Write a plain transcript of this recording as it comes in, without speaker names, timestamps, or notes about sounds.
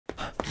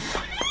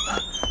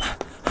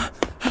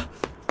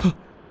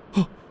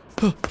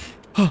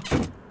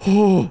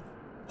Oh,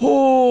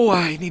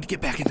 I need to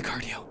get back into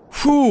cardio.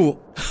 Whew.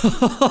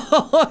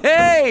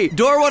 Hey,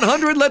 door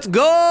 100, let's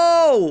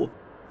go!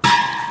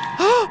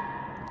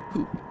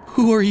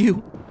 Who are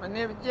you? My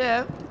name is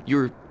Jeff.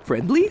 You're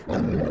friendly?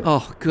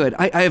 Oh, good.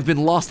 I have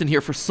been lost in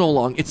here for so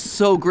long. It's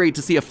so great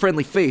to see a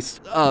friendly face.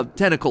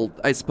 Tentacle,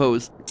 I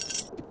suppose.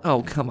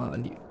 Oh, come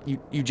on.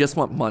 You just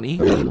want money?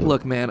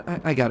 Look, man,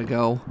 I gotta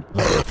go.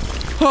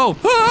 Oh,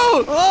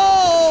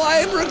 I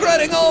am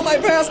regretting all my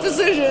past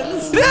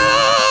decisions. No!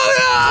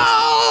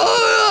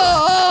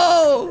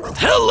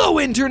 Hello,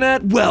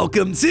 Internet.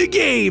 Welcome to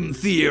Game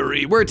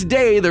Theory, where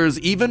today there's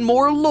even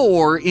more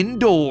lore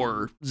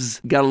indoors.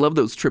 Gotta love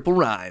those triple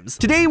rhymes.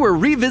 Today we're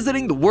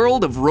revisiting the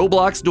world of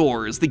Roblox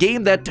Doors, the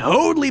game that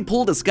totally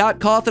pulled a Scott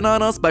Cawthon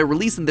on us by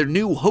releasing their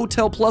new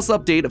Hotel Plus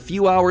update a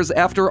few hours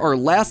after our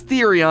last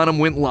theory on them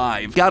went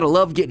live. Gotta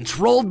love getting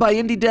trolled by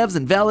indie devs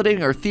and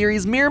validating our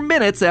theories mere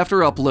minutes after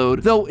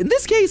upload. Though in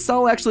this case,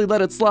 I'll actually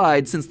let it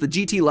slide since the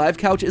GT Live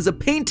Couch is a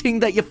painting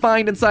that you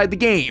find inside the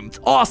game. It's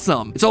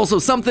awesome. It's also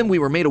something we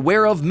were made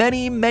aware of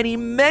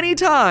many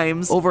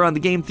times over on the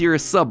Game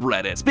Theorists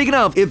subreddit. Speaking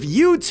of, if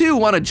you too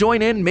want to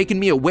join in making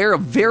me aware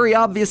of very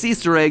obvious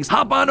Easter eggs,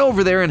 hop on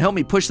over there and help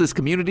me push this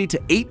community to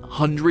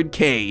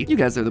 800K. You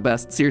guys are the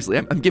best. Seriously,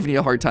 I'm giving you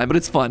a hard time, but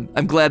it's fun.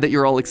 I'm glad that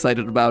you're all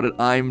excited about it.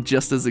 I'm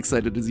just as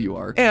excited as you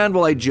are. And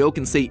while I joke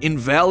and say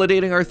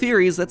invalidating our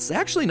theories, that's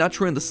actually not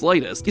true in the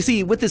slightest. You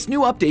see, with this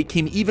new update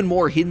came even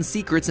more hidden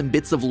secrets and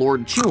bits of lore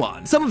to chew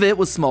on. Some of it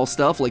was small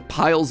stuff like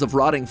piles of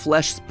rotting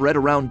flesh spread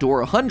around door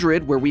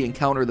 100 where we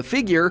encounter the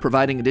figure,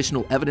 providing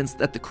additional evidence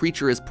that the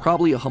creature is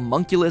probably a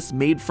homunculus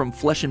made from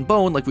flesh and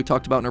bone like we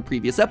talked about in our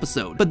previous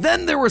episode. But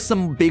then there were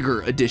some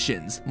bigger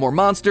additions. More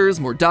monsters,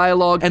 more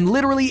dialogue, and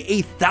literally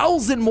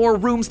 1,000 more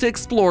rooms to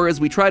explore as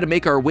we try to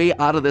make our way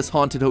out of this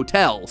haunted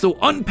hotel. So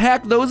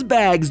unpack those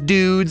bags,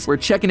 dudes. We're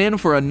checking in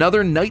for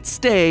another night's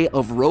stay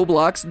of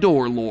Roblox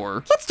door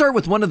lore. Let's start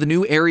with one of the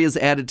new areas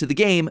added to the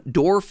game,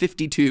 door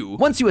 52.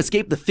 Once you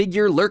escape the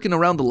figure lurking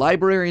around the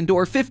library in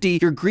door 50,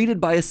 you're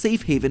greeted by a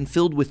safe haven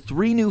filled with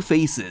 3 new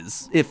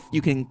faces, if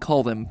you can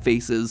call them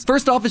faces.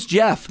 First off is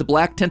Jeff, the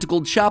black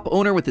tentacled shop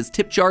owner with his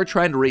tip jar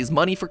trying to raise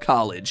money for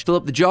college. Fill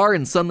up the jar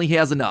and suddenly he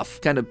has enough.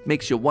 Kind of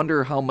makes you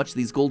wonder how much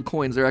these gold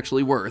coins are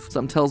actually worth.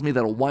 Some tells me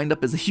that'll wind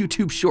up as a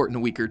YouTube short in a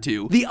week or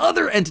two. The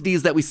other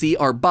entities that we see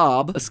are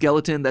Bob, a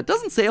skeleton that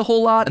doesn't say a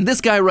whole lot, and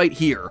this guy right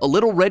here, a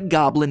little red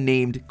goblin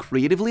named,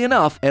 creatively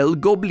enough, El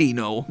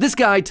Goblino. This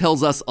guy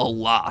tells us a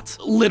lot.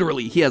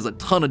 Literally, he has a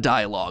ton of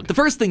dialogue. The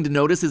first thing to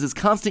notice is his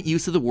constant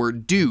use of the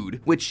word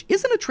dude, which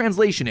isn't a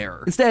translation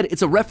error. Instead,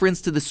 it's a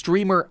reference to the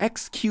streamer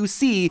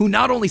XQC, who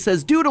not only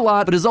says dude a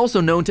lot, but is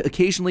also known to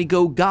occasionally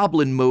go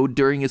goblin mode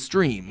during his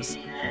streams.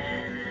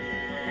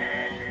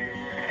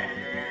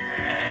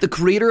 The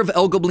creator of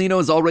El Goblino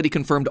has already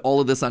confirmed all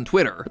of this on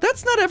Twitter. But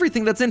that's not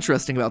everything that's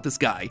interesting about this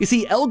guy. You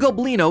see, El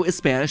Goblino is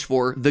Spanish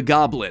for the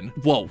goblin.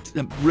 Whoa,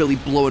 I'm really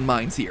blowing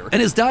minds here.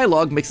 And his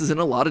dialogue mixes in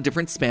a lot of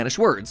different Spanish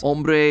words.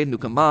 Hombre,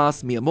 nunca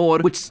más, mi amor,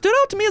 which stood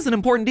out to me as an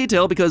important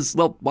detail because,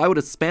 well, why would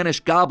a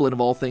Spanish goblin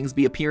of all things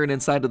be appearing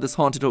inside of this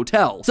haunted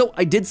hotel? So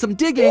I did some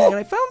digging and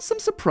I found some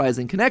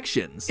surprising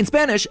connections. In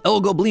Spanish,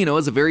 El Goblino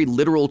is a very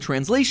literal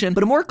translation,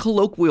 but a more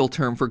colloquial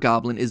term for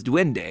goblin is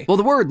duende. While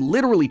the word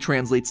literally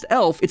translates to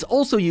elf, it's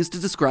also used to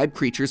describe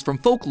creatures from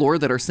folklore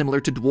that are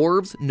similar to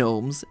dwarves,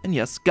 gnomes, and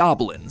yes,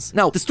 goblins.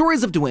 Now, the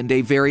stories of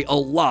duende vary a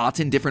lot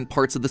in different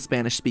parts of the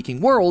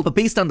Spanish-speaking world, but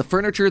based on the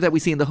furniture that we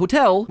see in the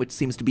hotel, which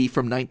seems to be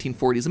from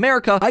 1940s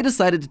America, I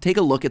decided to take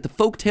a look at the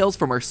folktales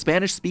from our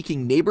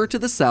Spanish-speaking neighbor to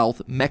the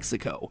south,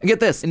 Mexico. And get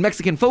this, in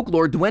Mexican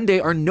folklore,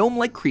 duende are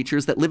gnome-like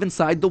creatures that live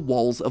inside the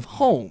walls of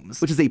homes,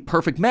 which is a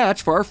perfect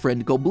match for our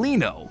friend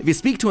Goblino. If you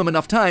speak to him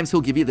enough times, he'll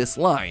give you this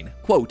line,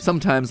 quote,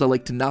 "Sometimes I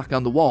like to knock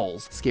on the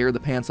walls, scare the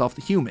pants off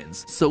the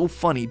humans. So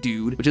funny,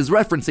 dude," which is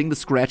referencing the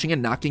scratching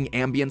and knocking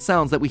ambient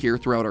sounds that we hear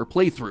throughout our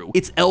playthrough.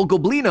 It's El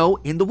Goblino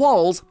in the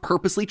walls,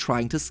 purposely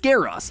trying to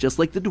scare us, just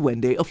like the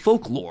duende of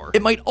folklore.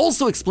 It might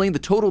also explain the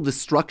total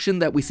destruction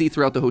that we see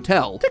throughout the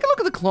hotel. Take a look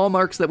at the claw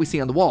marks that we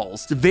see on the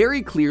walls. It's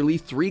very clearly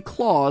 3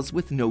 claws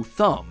with no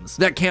thumbs.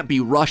 That can't be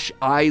Rush,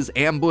 Eyes,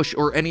 Ambush,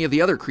 or any of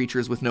the other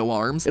creatures with no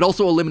arms. It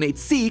also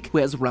eliminates Seek, who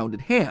has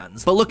rounded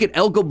hands. But look at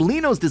El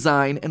Goblino's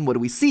design, and what do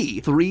we see?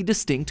 3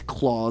 distinct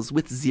claws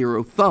with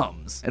 0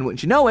 thumbs. And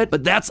wouldn't you know it,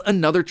 but that's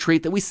another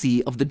trait that we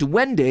see of the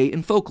duende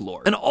in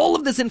folklore. And all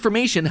of this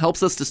information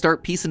helps us to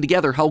start piecing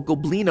together how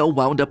Goblino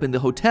wound up in the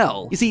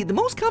hotel. You see, the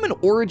most common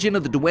origin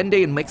of the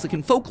duende in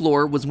Mexican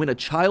folklore was when a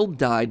child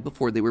died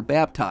before they were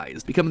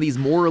baptized, becoming these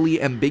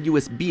morally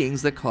ambiguous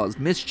beings that caused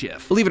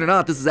mischief. Believe it or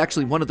not, this is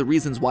actually one of the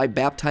reasons why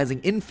baptizing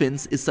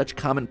infants is such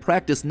common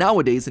practice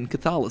nowadays in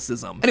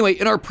Catholicism. Anyway,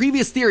 in our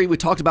previous theory, we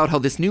talked about how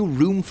this new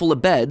room full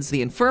of beds,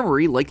 the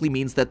infirmary, likely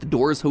means that the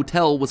Doors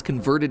Hotel was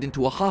converted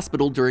into a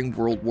hospital during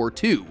World War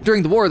II.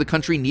 During the war, the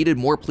country needed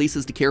more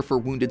places to care for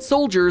wounded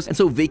soldiers, and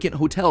so vacant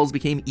hotels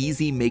became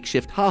easy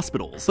makeshift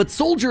hospitals. But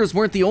soldiers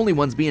weren't the only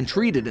ones being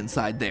treated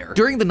inside there.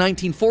 During the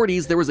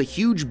 1940s, there was a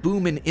huge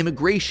boom in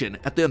immigration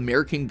at the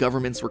American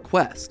government's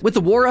request. With the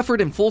the war effort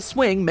in full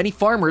swing, many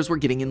farmers were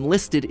getting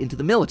enlisted into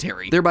the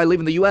military, thereby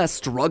leaving the US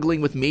struggling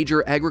with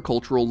major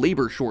agricultural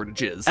labor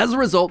shortages. As a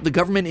result, the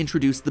government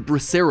introduced the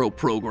Bracero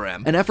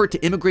program, an effort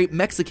to immigrate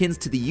Mexicans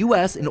to the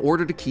US in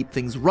order to keep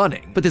things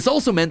running. But this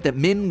also meant that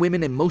men,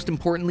 women, and most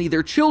importantly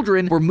their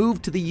children were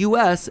moved to the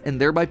US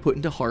and thereby put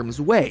into harm's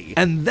way.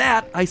 And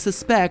that, I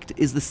suspect,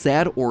 is the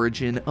sad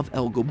origin of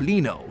El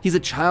Goblino. He's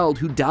a child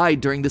who died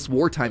during this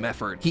wartime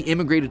effort. He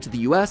immigrated to the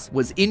US,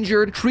 was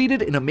injured,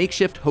 treated in a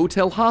makeshift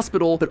hotel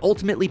hospital, but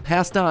ultimately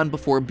passed on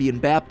before being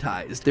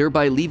baptized,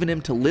 thereby leaving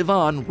him to live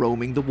on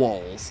roaming the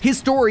walls. His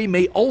story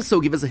may also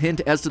give us a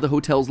hint as to the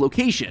hotel's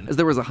location, as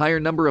there was a higher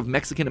number of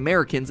Mexican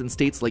Americans in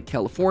states like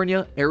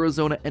California,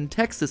 Arizona, and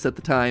Texas at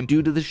the time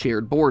due to the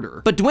shared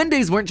border. But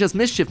duendes weren't just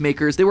mischief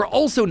makers, they were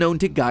also known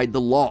to guide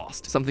the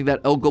lost, something that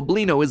El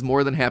Goblino is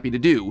more than happy to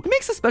do. He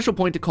makes a special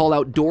point to call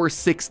out Door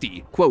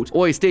 60. Quote,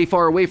 "Oi, stay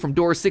far away from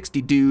Door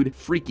 60, dude.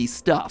 Freaky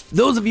stuff."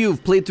 Those of you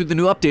who've played through the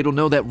new update will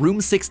know that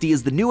Room 60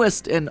 is the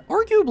newest and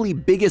arguably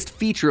biggest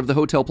feature of the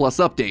Hotel Plus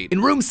update.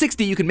 In Room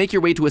 60, you can make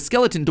your way to a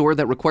skeleton door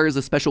that requires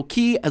a special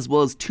key as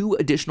well as 2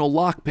 additional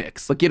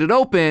lockpicks. But get it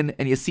open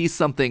and you see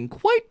something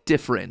quite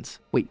different.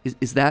 Wait,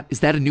 is that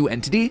a new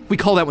entity? We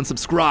call that one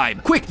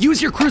subscribe. Quick,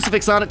 use your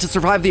crucifix on it to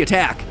survive the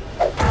attack.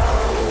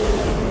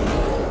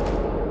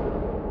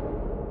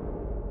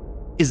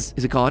 Is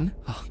it gone?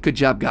 Oh, good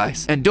job,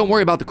 guys. And don't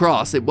worry about the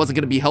cross. It wasn't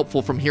gonna be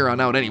helpful from here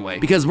on out anyway,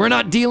 because we're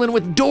not dealing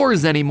with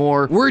doors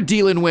anymore. We're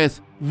dealing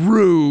with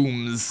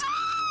rooms.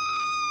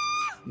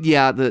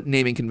 Yeah, the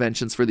naming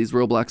conventions for these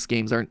Roblox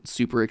games aren't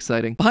super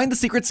exciting. Behind the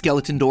secret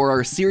skeleton door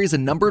are a series of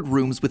numbered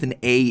rooms with an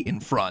A in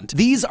front.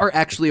 These are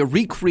actually a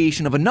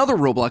recreation of another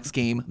Roblox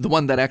game, the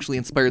one that actually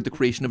inspired the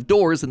creation of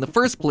Doors in the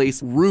first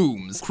place,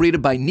 Rooms,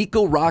 created by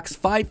Nico Rocks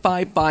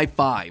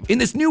 5555. In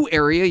this new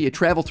area, you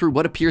travel through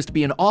what appears to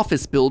be an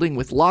office building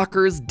with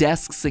lockers,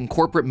 desks, and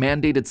corporate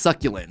mandated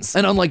succulents.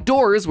 And unlike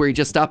Doors, where you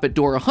just stop at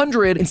door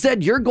 100,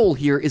 instead your goal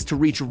here is to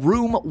reach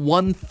room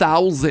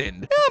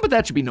 1000. Yeah, but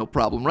that should be no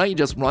problem, right? You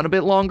just run a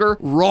bit longer.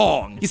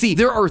 Wrong. You see,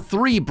 there are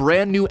 3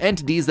 brand new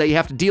entities that you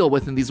have to deal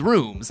with in these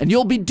rooms, and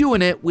you'll be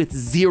doing it with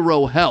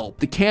 0 help.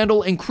 The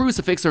candle and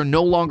crucifix are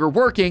no longer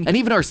working, and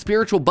even our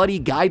spiritual buddy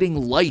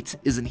guiding light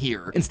isn't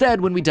here.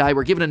 Instead, when we die,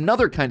 we're given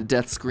another kind of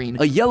death screen,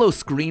 a yellow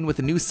screen with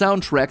a new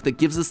soundtrack that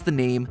gives us the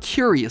name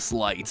Curious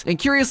Light. And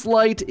Curious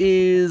Light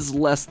is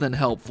less than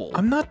helpful.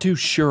 I'm not too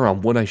sure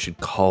on what I should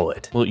call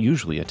it. Well, it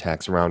usually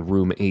attacks around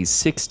room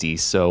A60,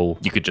 so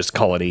you could just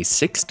call it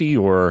A60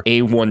 or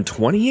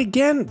A120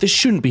 again? This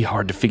shouldn't be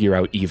hard to figure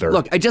out either.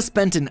 Look, I just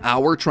spent an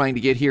hour trying to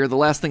get here. The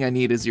last thing I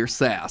need is your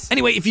sass.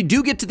 Anyway, if you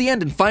do get to the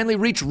end and finally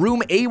reach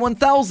room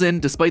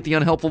A1000, despite the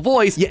unhelpful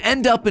voice, you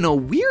end up in a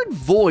weird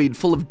void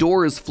full of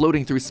doors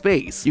floating through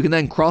space. You can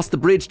then cross the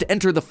bridge to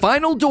enter the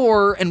final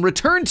door and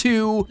return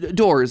to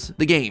Doors,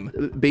 the game,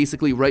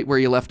 basically right where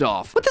you left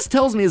off. What this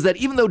tells me is that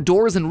even though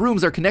doors and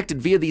rooms are connected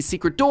via these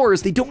secret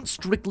doors, they don't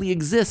strictly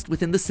exist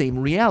within the same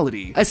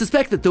reality. I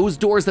suspect that those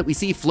doors that we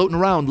see floating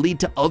around lead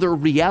to other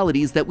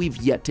realities that we've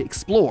yet to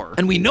explore.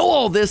 And we know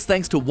all this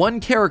thanks to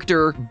one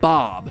character,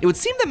 Bob. It would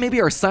seem that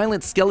maybe our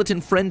silent skeleton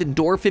friend in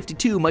door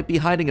 52 might be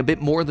hiding a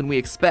bit more than we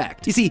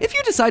expect. You see, if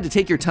you decide to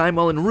take your time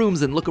while in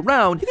rooms and look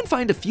around, you can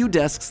find a few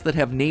desks that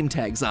have name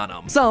tags on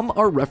them. Some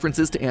are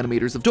references to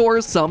animators of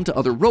Doors, some to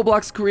other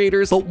Roblox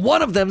creators, but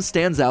one of them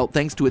stands out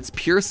thanks to its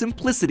pure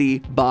simplicity,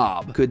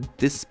 Bob. Could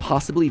this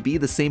possibly be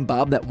the same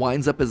Bob that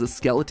winds up as a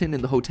skeleton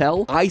in the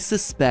hotel? I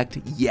suspect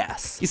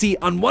yes. You see,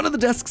 on one of the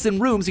desks in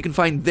rooms, you can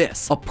find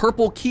this, a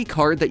purple key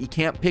card that you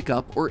can't pick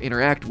up or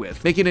interact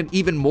with. Making it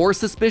even more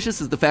suspicious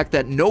is the fact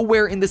that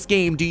nowhere in this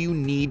game do you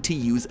need to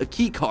use a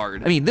key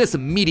card. I mean, this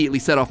immediately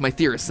set off my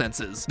theorist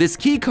senses. This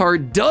key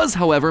card does,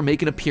 however,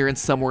 make an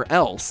appearance somewhere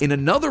else, in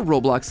another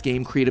Roblox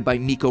game created by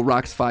Nico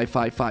Rocks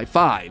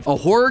 5555. A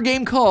horror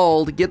game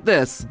called, get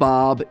this,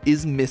 Bob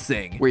is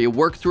Missing, where you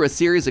work through a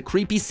series of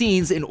creepy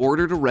scenes in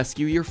order to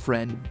rescue your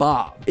friend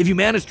Bob. If you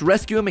manage to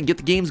rescue him and get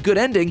the game's good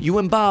ending, you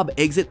and Bob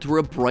exit through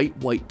a bright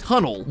white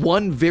tunnel,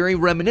 one very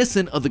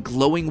reminiscent of the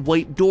glowing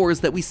white doors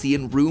that we see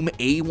in room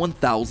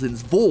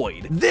A1000's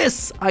void.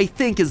 This, I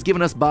think, has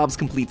given us Bob's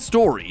complete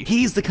story.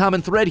 He's the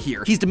common thread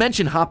here. He's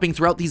dimension hopping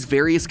throughout these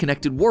various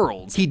connected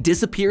worlds. He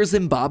disappears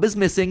and Bob is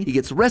missing, he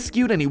gets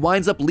rescued, and he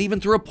winds up leaving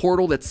through a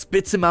portal that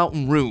spits him out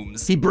in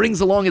rooms. He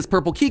brings along his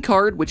purple key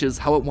card, which is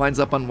how it winds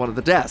up on one of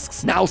the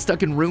desks. Now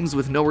stuck in rooms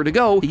with nowhere to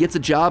go, he gets a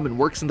job and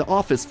works in the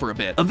office for a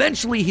bit.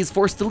 Eventually, he's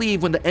forced to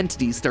leave when the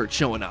entities start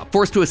showing up.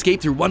 Forced to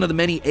escape through one of the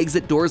many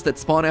exit doors that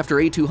spawn after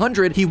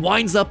A200, he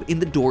winds up in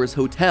the Doors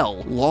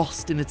Hotel,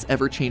 lost in its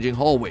ever-changing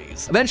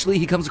hallways. Eventually,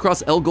 he comes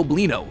across El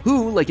Goblino,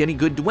 who, like any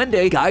good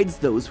duende, guides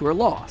those who are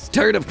lost.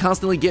 Tired of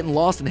constantly getting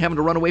lost and having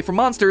to run away from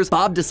monsters,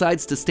 Bob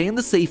decides to stay in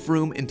the safe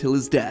room until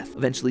his death,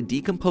 eventually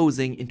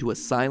decomposing into a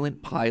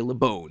silent pile of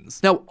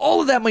bones. Now,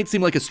 all of that might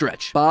seem like a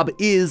stretch. Bob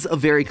is a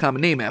very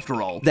common name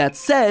after all. That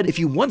said, if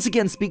you once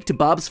again speak to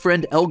Bob's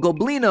friend El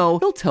Goblino,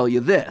 he'll tell you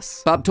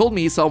this. Bob told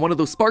me he saw one of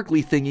those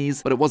sparkly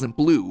thingies, but it wasn't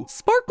blue.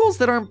 Sparkles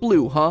that aren't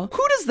blue, huh?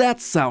 Who does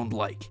that sound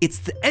like? It's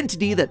the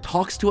entity that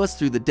talks to us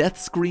through the death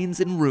screens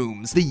in rooms.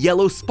 rooms. The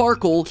yellow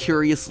sparkle,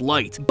 curious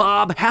light.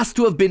 Bob has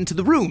to have been to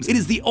the rooms. It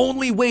is the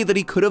only way that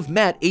he could have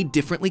met a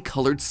differently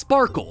colored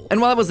sparkle.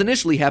 And while I was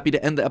initially happy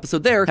to end the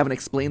episode there, having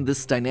explained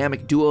this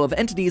dynamic duo of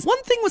entities,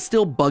 one thing was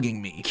still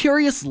bugging me.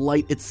 Curious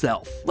light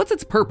itself. What's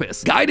its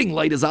purpose? Guiding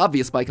light is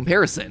obvious by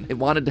comparison. It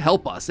wanted to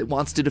help us. It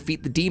wants to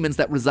defeat the demons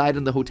that reside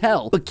in the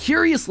hotel. But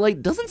curious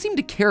light doesn't seem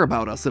to care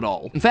about us at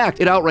all. In fact,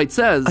 it outright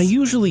says, I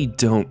usually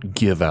don't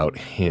give out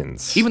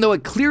hints. Even though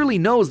it clearly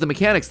knows the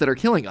mechanics that are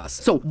killing us.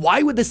 So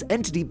why would this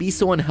entity be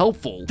so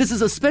unhelpful? This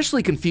is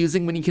especially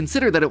confusing when you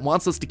consider that it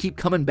wants us to keep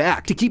coming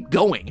back, to keep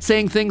going,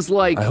 saying things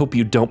like, I hope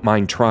you don't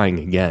mind trying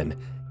again.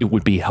 It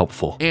would be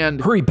helpful.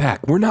 And hurry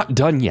back, we're not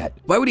done yet.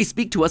 Why would he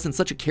speak to us in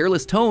such a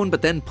careless tone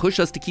but then push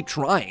us to keep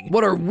trying?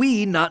 What are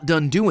we not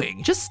done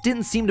doing? Just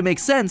didn't seem to make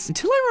sense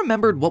until I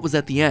remembered what was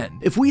at the end.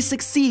 If we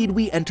succeed,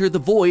 we enter the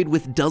void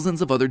with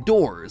dozens of other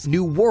doors,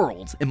 new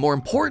worlds, and more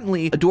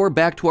importantly, a door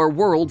back to our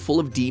world full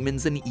of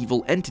demons and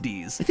evil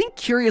entities. I think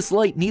Curious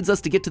Light needs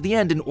us to get to the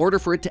end in order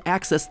for it to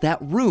access that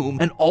room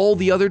and all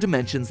the other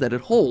dimensions that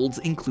it holds,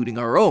 including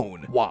our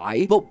own.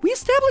 Why? Well, we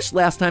established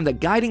last time that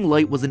Guiding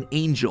Light was an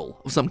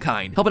angel of some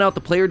kind, helping out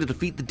the player to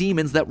defeat the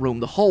demons that roam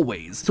the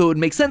hallways. So it would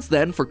make sense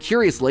then for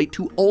Curious Light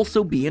to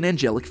also be an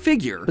angelic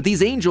figure. But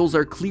these angels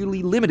are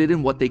clearly limited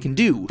in what they can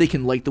do. They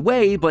can light the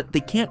way, but they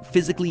can't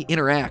physically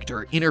interact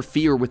or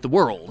interfere with the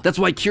world. That's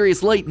why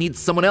Curious Light needs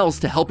someone else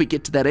to help it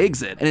get to that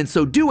exit, and in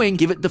so doing,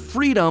 give it the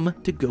freedom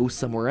to go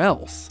somewhere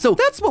else. So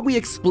that's what we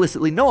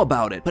explicitly know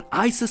about it, but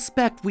I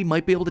suspect we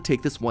might be able to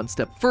take this one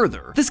step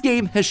further. This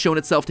game has shown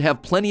itself to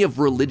have plenty of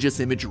religious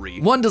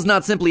imagery. One does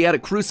not simply add a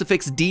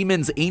crucifix,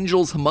 demons,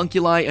 angels,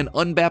 homunculi, and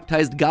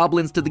unbaptized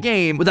goblins to the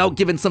game without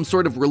giving some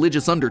sort of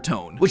religious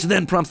undertone. Which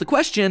then prompts the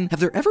question, have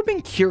there ever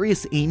been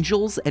curious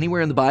angels anywhere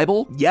in the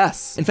Bible?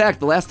 Yes. In fact,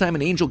 the last time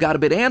an angel got a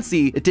bit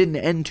antsy, it didn't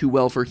end too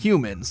well for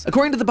humans.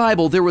 According to the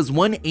Bible, there was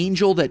one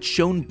angel that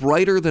shone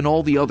brighter than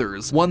all the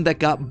others, one that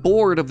got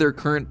bored of their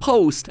current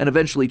post and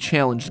eventually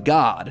challenged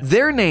God.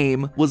 Their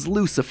name was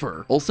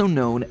Lucifer, also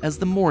known as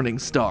the Morning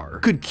Star.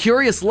 Could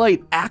Curious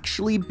Light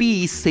actually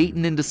be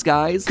Satan in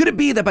disguise? Could it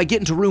be that by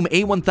getting to room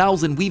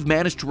A1000, we've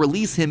managed to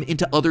release him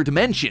into other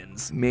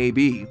dimensions?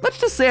 Maybe. Let's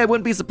just say I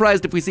wouldn't be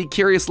surprised if we see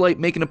Curious Light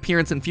make an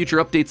appearance in future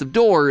updates of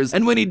Doors,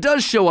 and when he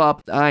does show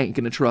up, I ain't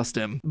gonna trust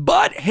him.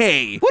 But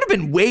hey, would have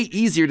been way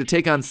easier to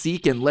take on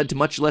Seek and led to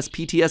much less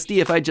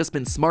PTSD if I'd just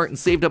been smart and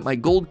saved up my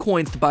gold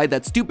coins to buy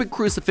that stupid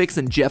crucifix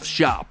in Jeff's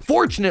shop.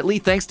 Fortunately,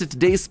 thanks to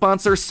today's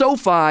sponsor,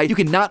 SoFi, you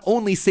can not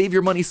only save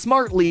your money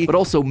smartly, but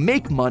also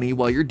make money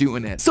while you're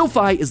doing it.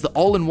 SoFi is the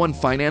all-in-one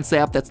finance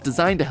app that's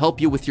designed to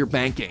help you with your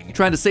banking.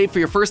 Trying to save for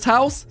your first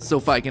house?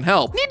 SoFi can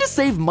help. Need to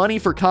save money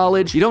for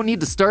college? You don't need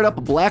to start up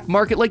a black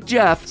market like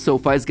Jeff.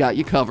 SoFi's got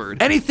you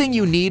covered. Anything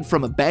you need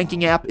from a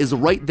banking app is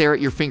right there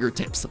at your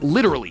fingertips,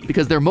 literally,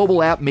 because their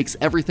mobile app makes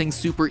everything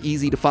super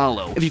easy to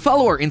follow. If you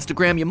follow our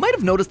Instagram, you might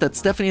have noticed that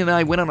Stephanie and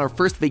I went on our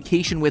first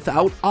vacation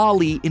without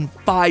Ollie in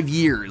 5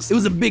 years. It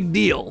was a big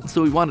deal,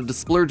 so we wanted to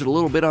splurge a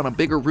little bit on a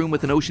bigger room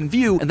with an ocean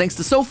view, and thanks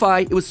to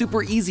SoFi, it was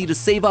super easy to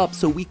save up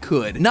so we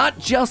could. Not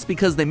just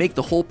because they make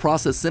the whole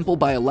process simple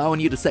by allowing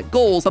you to set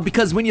goals, but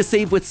because when you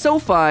save with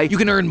SoFi, you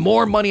can earn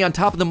more money on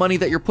top of the money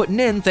that you're putting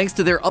in thanks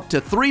to their up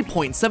to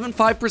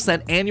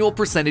 3.75% annual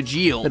percentage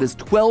yield. That is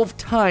 12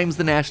 times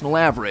the national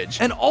average.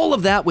 And all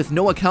of that with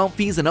no account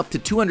fees and up to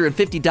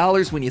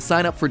 $250 when you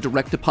sign up for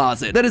direct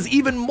deposit. That is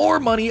even more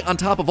money on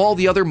top of all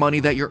the other money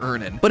that you're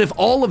earning. But if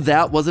all of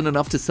that wasn't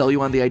enough to sell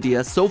you on the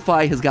idea,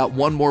 SoFi has got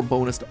one more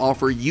bonus to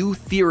offer you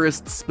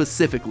theorists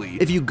specifically.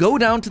 If you go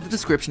down to the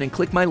description and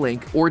click my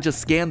link, or just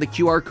scan the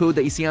QR code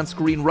that you see on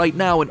screen right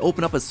now and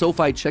open up a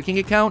SoFi checking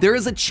account, there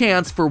is a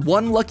chance for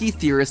one lucky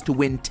theorist to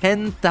win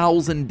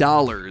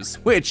 $10,000,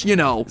 which, you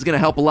know, is gonna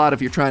help a lot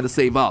if you're trying to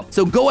save up.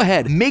 So go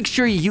ahead, make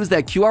sure you use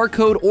that QR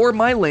code or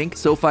my link,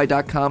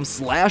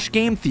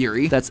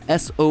 SoFi.com/GameTheory. That's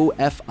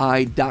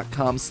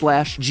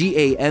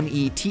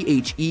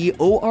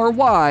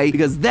SoFi.com/GameTheory,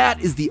 because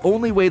that is the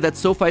only way that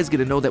SoFi is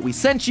gonna know that we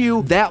sent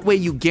you. That way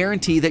you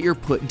guarantee that you're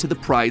put into the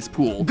prize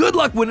pool. Good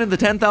luck winning the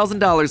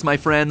 $10,000, my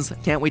friends.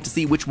 Can't wait to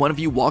see which one of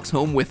you walks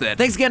home with it.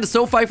 Thanks again to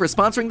SoFi for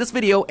sponsoring this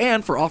video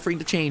and for offering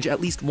to change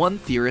at least one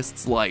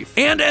theorist's life.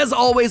 And as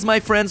always, my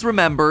friends,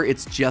 remember,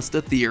 it's just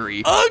a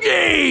theory. A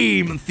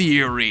game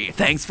theory!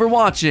 Thanks for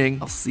watching.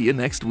 I'll see you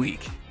next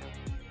week.